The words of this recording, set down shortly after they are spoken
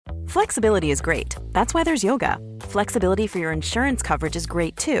Flexibility is great. That's why there's yoga. Flexibility for your insurance coverage is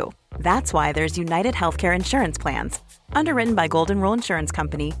great too. That's why there's United Healthcare Insurance Plans. Underwritten by Golden Rule Insurance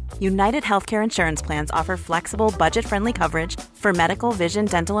Company, United Healthcare Insurance Plans offer flexible, budget-friendly coverage for medical, vision,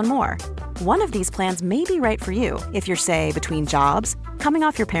 dental, and more. One of these plans may be right for you if you're, say, between jobs, coming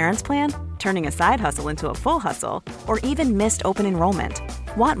off your parents' plan, turning a side hustle into a full hustle, or even missed open enrollment.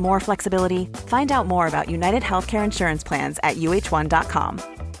 Want more flexibility? Find out more about United Healthcare Insurance Plans at uh1.com.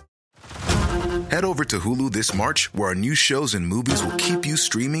 Head over to Hulu this March, where our new shows and movies will keep you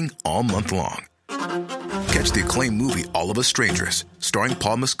streaming all month long. Catch the acclaimed movie All of Us Strangers, starring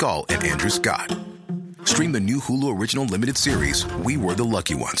Paul Mescal and Andrew Scott. Stream the new Hulu original limited series We Were the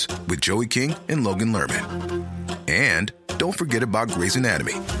Lucky Ones with Joey King and Logan Lerman. And don't forget about Grey's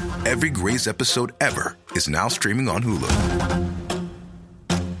Anatomy. Every Grey's episode ever is now streaming on Hulu.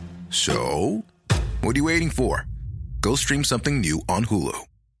 So, what are you waiting for? Go stream something new on Hulu.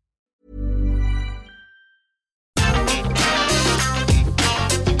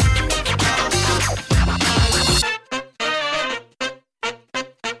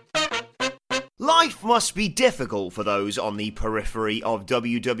 Life must be difficult for those on the periphery of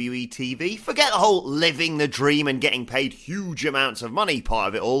WWE TV. Forget the whole living the dream and getting paid huge amounts of money part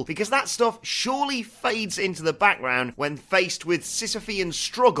of it all, because that stuff surely fades into the background when faced with Sisyphean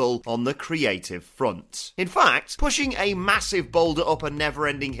struggle on the creative front. In fact, pushing a massive boulder up a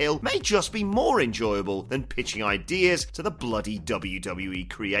never-ending hill may just be more enjoyable than pitching ideas to the bloody WWE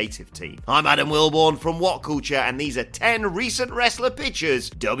creative team. I'm Adam Wilborn from What Culture, and these are 10 recent wrestler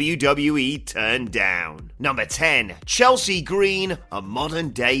pitches WWE turned down. Number 10. Chelsea Green, a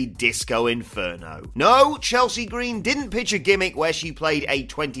modern-day Disco Inferno. No, Chelsea Green didn't pitch a gimmick where she played a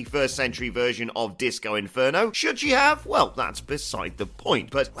 21st century version of Disco Inferno. Should she have? Well, that's beside the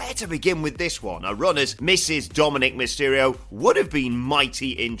point. But where to begin with this one? A run as Mrs. Dominic Mysterio would have been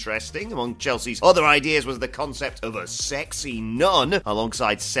mighty interesting. Among Chelsea's other ideas was the concept of a sexy nun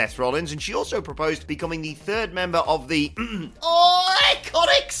alongside Seth Rollins, and she also proposed becoming the third member of the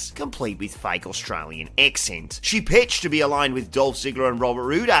Iconics, complete with fake Australian accent. She pitched to be aligned with Dolph Ziggler and Robert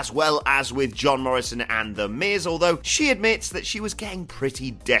Roode, as well as with John Morrison and The Miz, although she admits that she was getting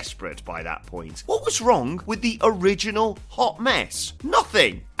pretty desperate by that point. What was wrong with the original Hot Mess?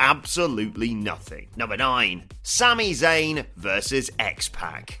 Nothing. Absolutely nothing. Number 9. Sami Zayn versus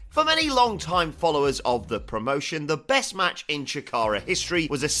X-Pac. For many long-time followers of the promotion, the best match in Chikara history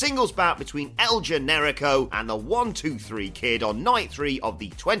was a singles bout between El Generico and the 1-2-3 Kid on Night 3 of the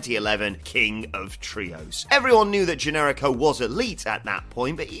 2011 King of Trios. Everyone knew that Generico was elite at that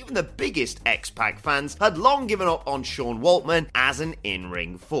point, but even the biggest X-Pac fans had long given up on Sean Waltman as an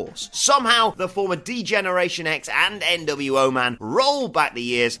in-ring force. Somehow, the former D-Generation X and NWO man rolled back the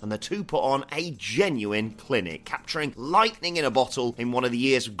years, and the two put on a genuine clinic, capturing lightning in a bottle in one of the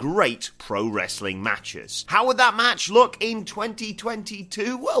year's great pro wrestling matches. How would that match look in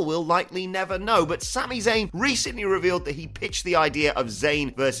 2022? Well, we'll likely never know, but Sami Zayn recently revealed that he pitched the idea of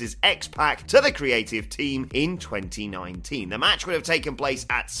Zayn versus X-Pac to the creative team in 2019. The match would have taken place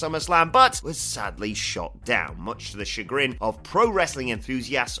at SummerSlam, but was sadly shot down, much to the chagrin of pro wrestling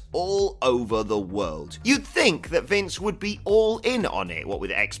enthusiasts all over the world. You'd think that Vince would be all in on it, what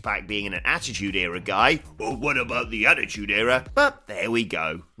with X-Pac being an Attitude Era guy. Well, what about the Attitude Era? But there we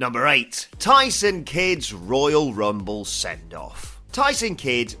go. Number 8. Tyson Kidd's Royal Rumble send-off. Tyson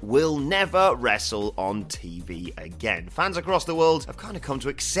Kidd will never wrestle on TV again. Fans across the world have kind of come to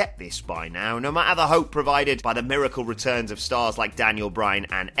accept this by now. No matter the hope provided by the miracle returns of stars like Daniel Bryan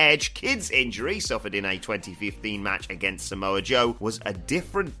and Edge, Kidd's injury, suffered in a 2015 match against Samoa Joe, was a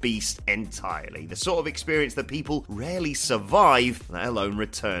different beast entirely. The sort of experience that people rarely survive, let alone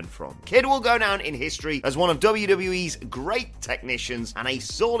return from. Kidd will go down in history as one of WWE's great technicians and a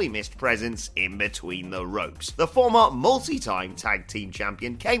sorely missed presence in between the ropes. The former multi-time tag team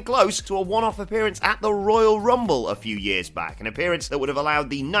champion came close to a one-off appearance at the Royal Rumble a few years back, an appearance that would have allowed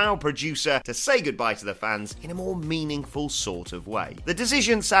the now producer to say goodbye to the fans in a more meaningful sort of way. The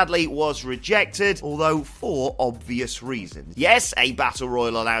decision sadly was rejected, although for obvious reasons. Yes, a battle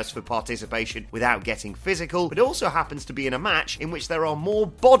royal allows for participation without getting physical, but it also happens to be in a match in which there are more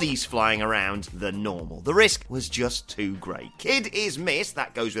bodies flying around than normal. The risk was just too great. Kidd is missed,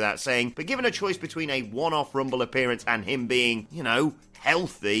 that goes without saying, but given a choice between a one-off Rumble appearance and him being,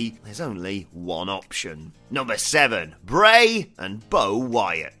 healthy, there's only one option. Number 7, Bray and Bo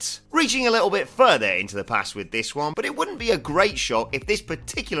Wyatt. Reaching a little bit further into the past with this one, but it wouldn't be a great shock if this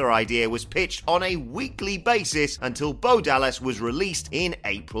particular idea was pitched on a weekly basis until Bo Dallas was released in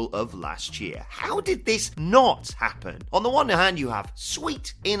April of last year. How did this not happen? On the one hand, you have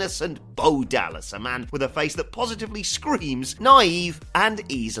sweet, innocent Bo Dallas, a man with a face that positively screams naive and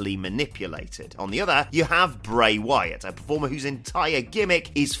easily manipulated. On the other, you have Bray Wyatt, a performer whose entire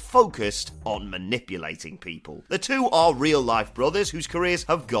gimmick is focused on manipulating people. The two are real-life brothers whose careers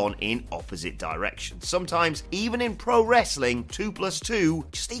have gone in opposite directions. Sometimes, even in pro wrestling, 2 + 2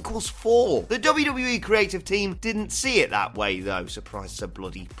 just equals 4. The WWE creative team didn't see it that way, though. Surprise is a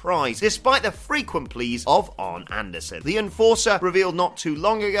bloody prize. Despite the frequent pleas of Arn Anderson, the Enforcer revealed not too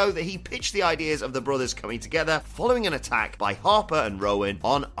long ago that he pitched the ideas of the brothers coming together following an attack by Harper and Rowan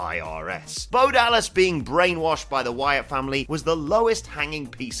on IRS. Bo Dallas being brainwashed by the Wyatt family was the lowest hanging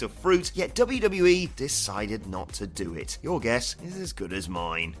piece of fruit, yet WWE decided not to do it. Your guess is as good as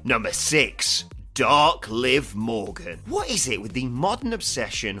mine. Number 6. Dark Liv Morgan. What is it with the modern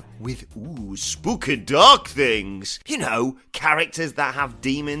obsession with, spooky dark things? You know, characters that have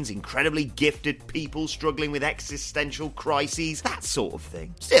demons, incredibly gifted people struggling with existential crises, that sort of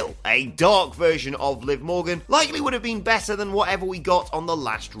thing. Still, a dark version of Liv Morgan likely would have been better than whatever we got on the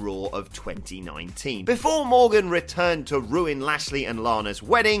last Raw of 2019. Before Morgan returned to ruin Lashley and Lana's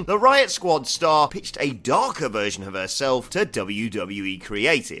wedding, the Riot Squad star pitched a darker version of herself to WWE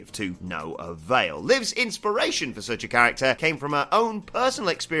Creative, to no avail. Liv's inspiration for such a character came from her own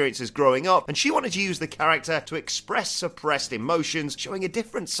personal experiences growing up, and she wanted to use the character to express suppressed emotions, showing a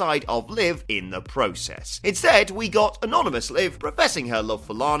different side of Liv in the process. Instead, we got anonymous Liv professing her love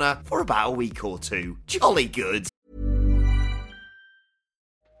for Lana for about a week or two. Jolly good.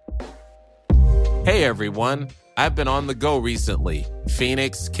 Hey everyone, I've been on the go recently.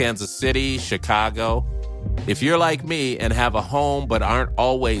 Phoenix, Kansas City, Chicago. If you're like me and have a home but aren't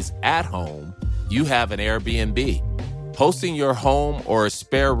always at home, you have an Airbnb. Hosting your home or a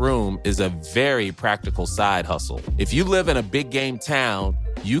spare room is a very practical side hustle. If you live in a big game town,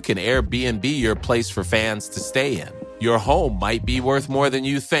 you can Airbnb your place for fans to stay in. Your home might be worth more than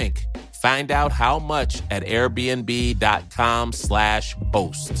you think. Find out how much at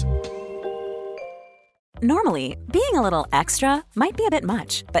airbnb.com/host. Normally, being a little extra might be a bit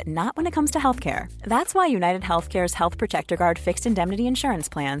much, but not when it comes to healthcare. That's why United Healthcare's Health Protector Guard fixed indemnity insurance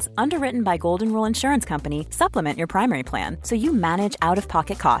plans, underwritten by Golden Rule Insurance Company, supplement your primary plan so you manage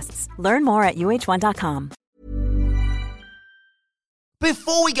out-of-pocket costs. Learn more at uh1.com.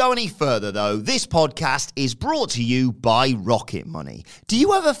 Before we go any further, though, this podcast is brought to you by Rocket Money. Do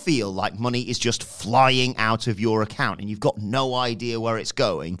you ever feel like money is just flying out of your account and you've got no idea where it's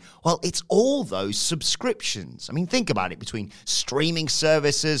going? Well, it's all those subscriptions. I mean, think about it. Between streaming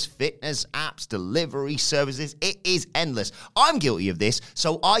services, fitness apps, delivery services, it is endless. I'm guilty of this,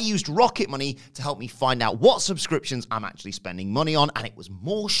 so I used Rocket Money to help me find out what subscriptions I'm actually spending money on, and it was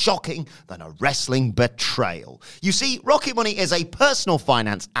more shocking than a wrestling betrayal. You see, Rocket Money is a personal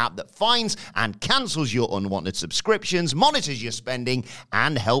finance app that finds and cancels your unwanted subscriptions, monitors your spending,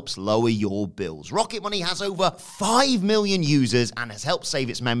 and helps lower your bills. Rocket Money has over 5 million users and has helped save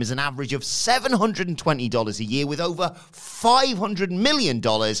its members an average of $720 a year, with over $500 million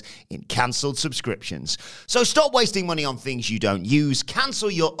in cancelled subscriptions. So stop wasting money on things you don't use.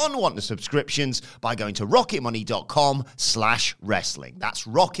 Cancel your unwanted subscriptions by going to rocketmoney.com/wrestling. That's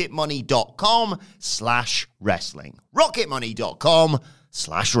rocketmoney.com/wrestling.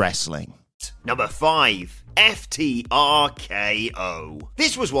 rocketmoney.com/wrestling. Number 5. FTRKO.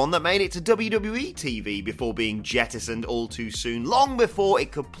 This was one that made it to WWE TV before being jettisoned all too soon, long before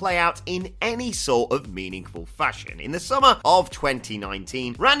it could play out in any sort of meaningful fashion. In the summer of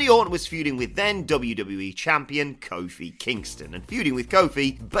 2019, Randy Orton was feuding with then WWE champion Kofi Kingston, and feuding with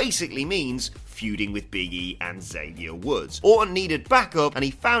Kofi basically means feuding with Big E and Xavier Woods. Orton needed backup, and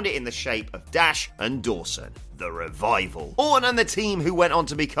he found it in the shape of Dash and Dawson. The Revival. Orton and the team, who went on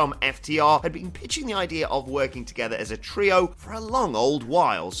to become FTR, had been pitching the idea of working together as a trio for a long old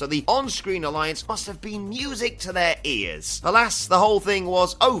while, so the on-screen alliance must have been music to their ears. Alas, the whole thing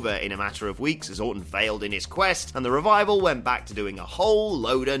was over in a matter of weeks as Orton failed in his quest, and the Revival went back to doing a whole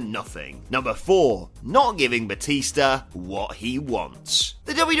load of nothing. Number 4. Not giving Batista what he wants.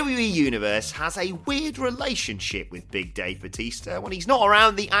 The WWE Universe has a weird relationship with Big Dave Batista. When he's not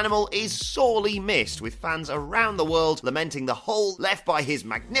around, the animal is sorely missed, with fans around the world lamenting the hole left by his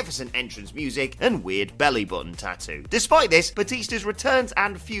magnificent entrance music and weird bell belly button tattoo. Despite this, Batista's returns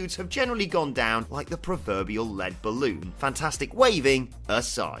and feuds have generally gone down like the proverbial lead balloon. Fantastic waving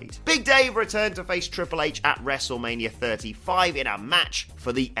aside. Big Dave returned to face Triple H at WrestleMania 35 in a match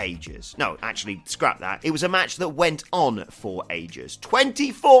for the ages. No, actually, scrap that. It was a match that went on for ages.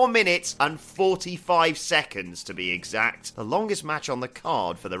 24 minutes and 45 seconds to be exact. The longest match on the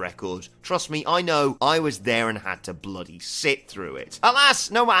card for the record. Trust me, I know, I was there and had to bloody sit through it.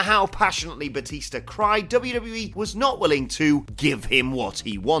 Alas, no matter how passionately Batista cried, WWE was not willing to give him what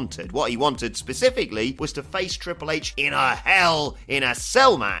he wanted. What he wanted specifically was to face Triple H in a Hell in a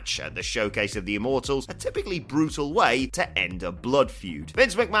Cell match at the Showcase of the Immortals, a typically brutal way to end a blood feud.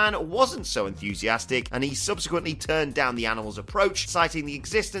 Vince McMahon wasn't so enthusiastic, and he subsequently turned down the Animal's approach, citing the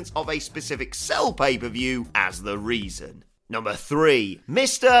existence of a specific Cell pay-per-view as the reason. Number 3,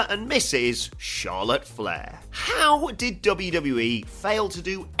 Mr. and Mrs. Charlotte Flair. How did WWE fail to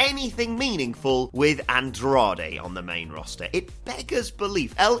do anything meaningful with Andrade on the main roster? It beggars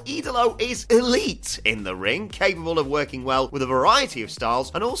belief. El Idolo is elite in the ring, capable of working well with a variety of styles,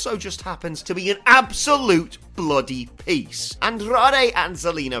 and also just happens to be an absolute bloody piece. Andrade and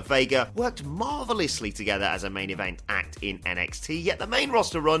Zelina Vega worked marvelously together as a main event act in NXT, yet the main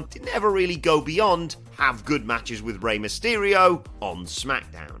roster run didn't ever really go beyond have good matches with Rey Mysterio on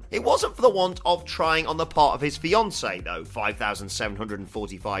SmackDown. It wasn't for the want of trying on the part of his fiancée, though,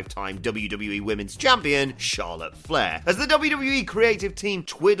 5,745-time WWE Women's Champion Charlotte Flair. As the WWE creative team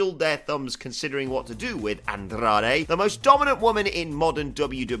twiddled their thumbs considering what to do with Andrade, the most dominant woman in modern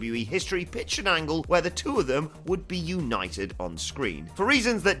WWE history pitched an angle where the two of them would be united on screen. For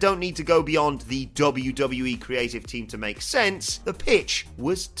reasons that don't need to go beyond the WWE creative team to make sense, the pitch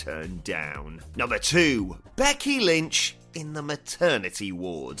was turned down. Number 2, Becky Lynch in the maternity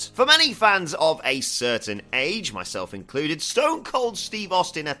wards. For many fans of a certain age, myself included, Stone Cold Steve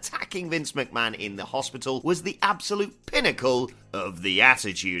Austin attacking Vince McMahon in the hospital was the absolute pinnacle of the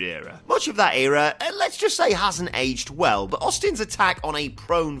Attitude Era. Much of that era, let's just say, hasn't aged well, but Austin's attack on a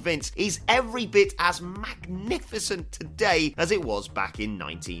prone Vince is every bit as magnificent today as it was back in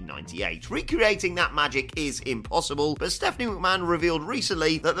 1998. Recreating that magic is impossible, but Stephanie McMahon revealed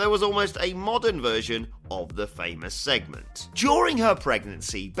recently that there was almost a modern version of the famous segment. During her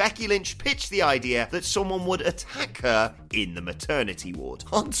pregnancy, Becky Lynch pitched the idea that someone would attack her in the maternity ward.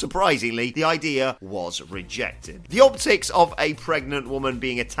 Unsurprisingly, the idea was rejected. The optics of a pregnant woman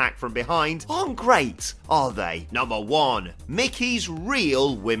being attacked from behind aren't great, are they? Number 1, Mickey's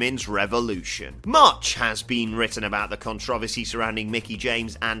real women's revolution. Much has been written about the controversy surrounding Mickie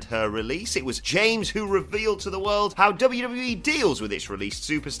James and her release. It was James who revealed to the world how WWE deals with its released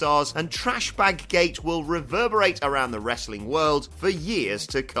superstars, and Trashbag Gate will reverberate around the wrestling world for years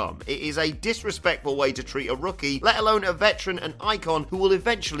to come. It is a disrespectful way to treat a rookie, let alone a veteran and icon who will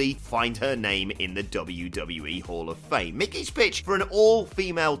eventually find her name in the WWE Hall of Fame. Mickey's pitch for an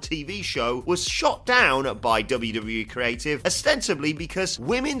all-female TV show was shot down by WWE Creative, ostensibly because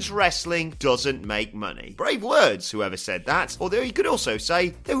women's wrestling doesn't make money. Brave words, whoever said that, although you could also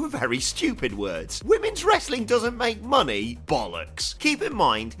say they were very stupid words. Women's wrestling doesn't make money? Bollocks. Keep in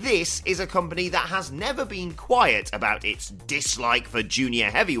mind, this is a company that has never been quiet about its dislike for junior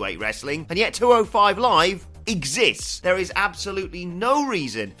heavyweight wrestling, and yet 205 Live exists. There is absolutely no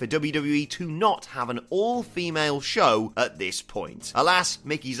reason for WWE to not have an all-female show at this point. Alas,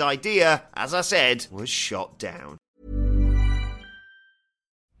 Mickey's idea, as I said, was shot down.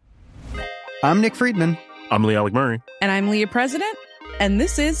 I'm Nick Friedman. I'm Lee Alec Murray. And I'm Leah President. And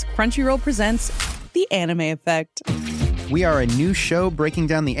this is Crunchyroll Presents The Anime Effect. We are a new show breaking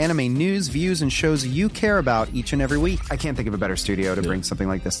down the anime news, views, and shows you care about each and every week. I can't think of a better studio to bring something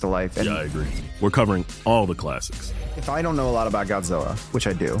like this to life. And I agree. We're covering all the classics. if I don't know a lot about Godzilla, which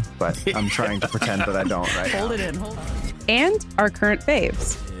I do, but I'm trying to pretend that I don't right Hold it in. And our current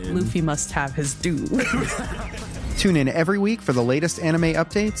faves. Luffy must have his due. Tune in every week for the latest anime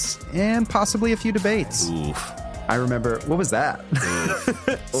updates and possibly a few debates. Oof. I remember, what was that?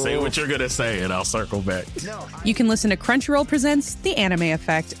 Say what you're going to say and I'll circle back. You can listen to Crunchyroll Presents The Anime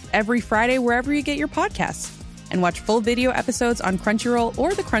Effect every Friday wherever you get your podcasts. And watch full video episodes on Crunchyroll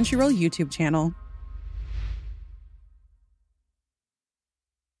or the Crunchyroll YouTube channel.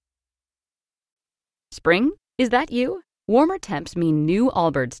 Spring? Is that you? Warmer temps mean new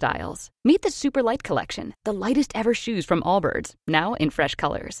Allbirds styles. Meet the Super Light Collection, the lightest ever shoes from Allbirds, now in fresh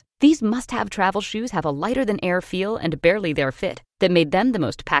colors. These must-have travel shoes have a lighter-than-air feel and barely their fit that made them the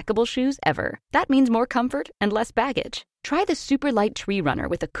most packable shoes ever. That means more comfort and less baggage. Try the Super Light Tree Runner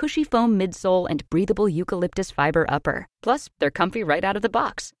with a cushy foam midsole and breathable eucalyptus fiber upper. Plus, they're comfy right out of the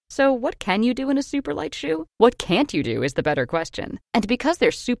box. So what can you do in a super light shoe? What can't you do is the better question. And because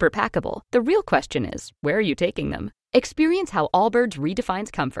they're super packable, the real question is, where are you taking them? Experience how Allbirds redefines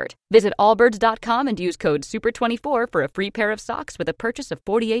comfort. Visit allbirds.com and use code SUPER24 for a free pair of socks with a purchase of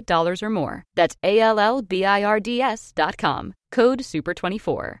 $48 or more. That's ALLBIRDS.com. Code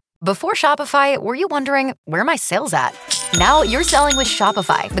SUPER24. Before Shopify, were you wondering, where are my sales at? Now you're selling with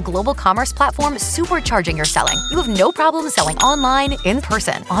Shopify, the global commerce platform supercharging your selling. You have no problem selling online, in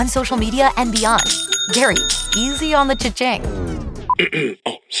person, on social media, and beyond. Gary, easy on the cha-ching.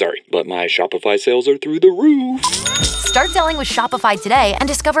 Oh, sorry, but my Shopify sales are through the roof. Start selling with Shopify today and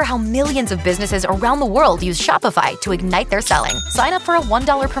discover how millions of businesses around the world use Shopify to ignite their selling. Sign up for a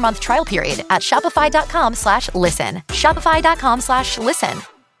 $1 per month trial period at shopify.com/listen. Shopify.com/listen.